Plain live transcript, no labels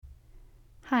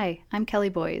Hi, I'm Kelly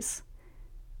Boys.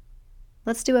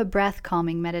 Let's do a breath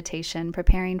calming meditation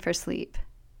preparing for sleep.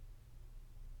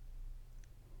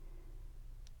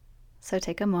 So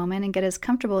take a moment and get as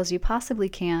comfortable as you possibly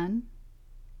can,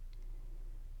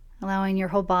 allowing your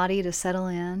whole body to settle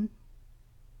in,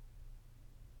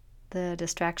 the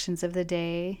distractions of the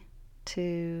day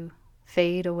to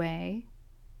fade away,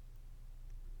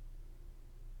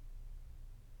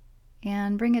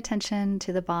 and bring attention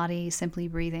to the body simply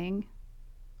breathing.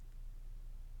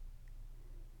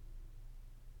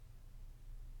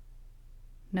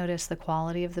 Notice the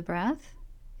quality of the breath.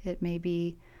 It may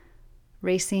be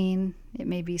racing, it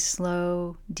may be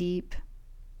slow, deep.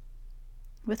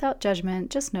 Without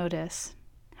judgment, just notice,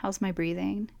 how's my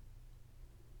breathing?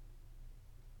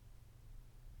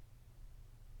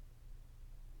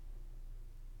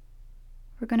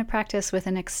 We're going to practice with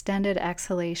an extended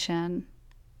exhalation.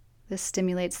 This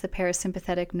stimulates the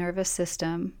parasympathetic nervous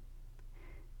system,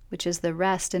 which is the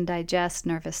rest and digest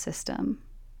nervous system.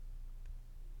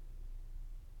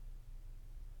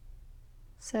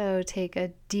 So take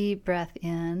a deep breath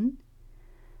in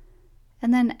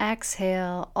and then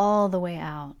exhale all the way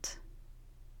out.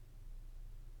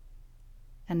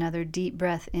 Another deep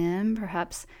breath in,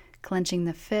 perhaps clenching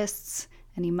the fists,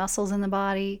 any muscles in the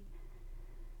body,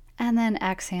 and then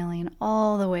exhaling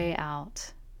all the way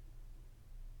out.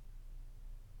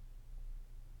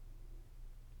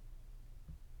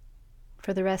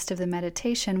 For the rest of the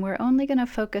meditation, we're only going to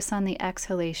focus on the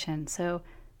exhalation, so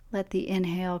let the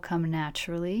inhale come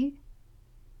naturally.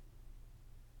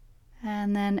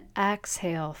 And then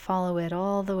exhale, follow it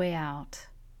all the way out.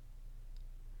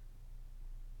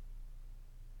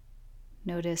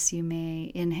 Notice you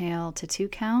may inhale to 2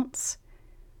 counts.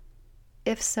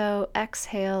 If so,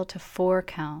 exhale to 4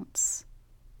 counts.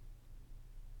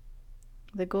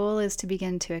 The goal is to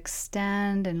begin to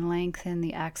extend and lengthen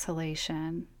the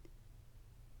exhalation.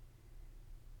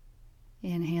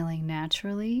 Inhaling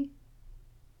naturally.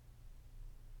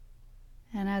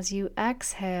 And as you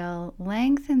exhale,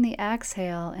 lengthen the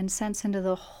exhale and sense into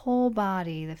the whole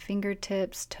body, the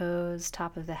fingertips, toes,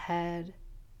 top of the head.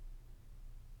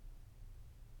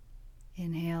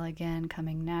 Inhale again,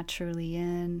 coming naturally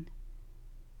in.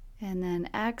 And then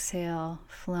exhale,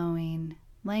 flowing,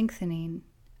 lengthening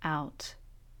out.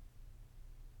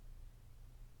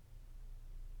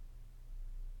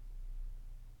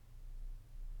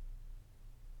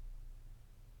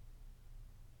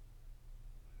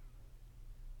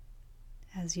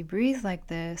 As you breathe like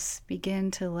this,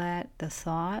 begin to let the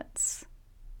thoughts,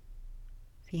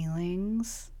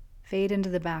 feelings fade into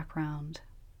the background.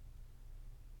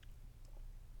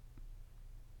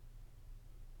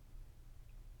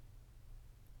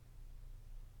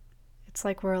 It's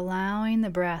like we're allowing the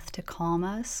breath to calm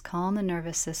us, calm the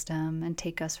nervous system, and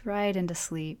take us right into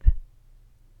sleep.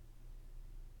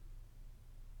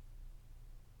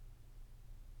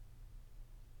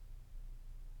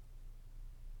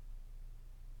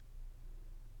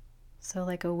 So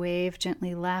like a wave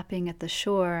gently lapping at the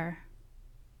shore,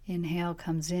 inhale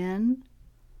comes in,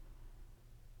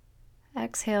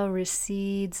 exhale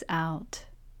recedes out.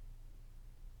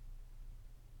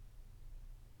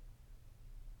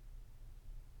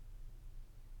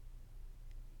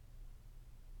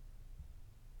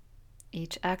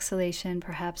 Each exhalation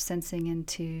perhaps sensing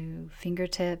into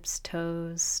fingertips,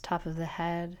 toes, top of the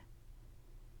head.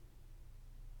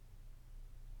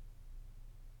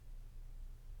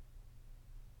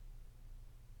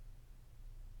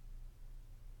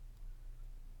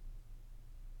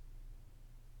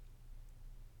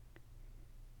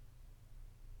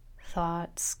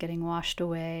 Thoughts getting washed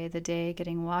away, the day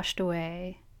getting washed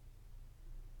away.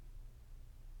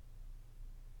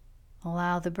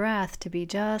 Allow the breath to be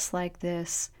just like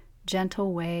this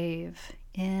gentle wave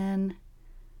in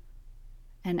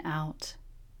and out.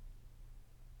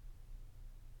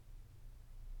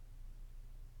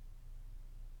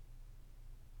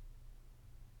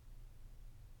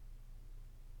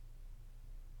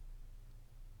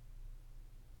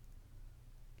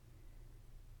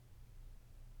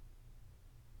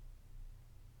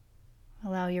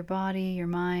 Allow your body, your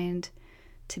mind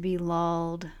to be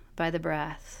lulled by the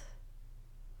breath.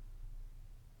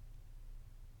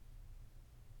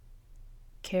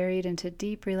 Carried into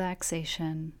deep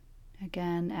relaxation.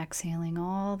 Again, exhaling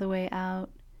all the way out,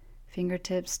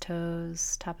 fingertips,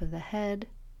 toes, top of the head.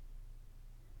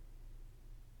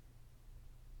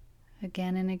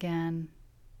 Again and again,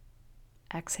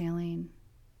 exhaling.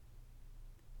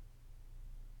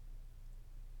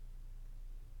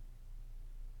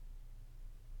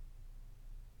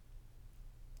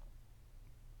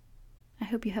 I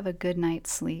hope you have a good night's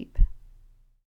sleep.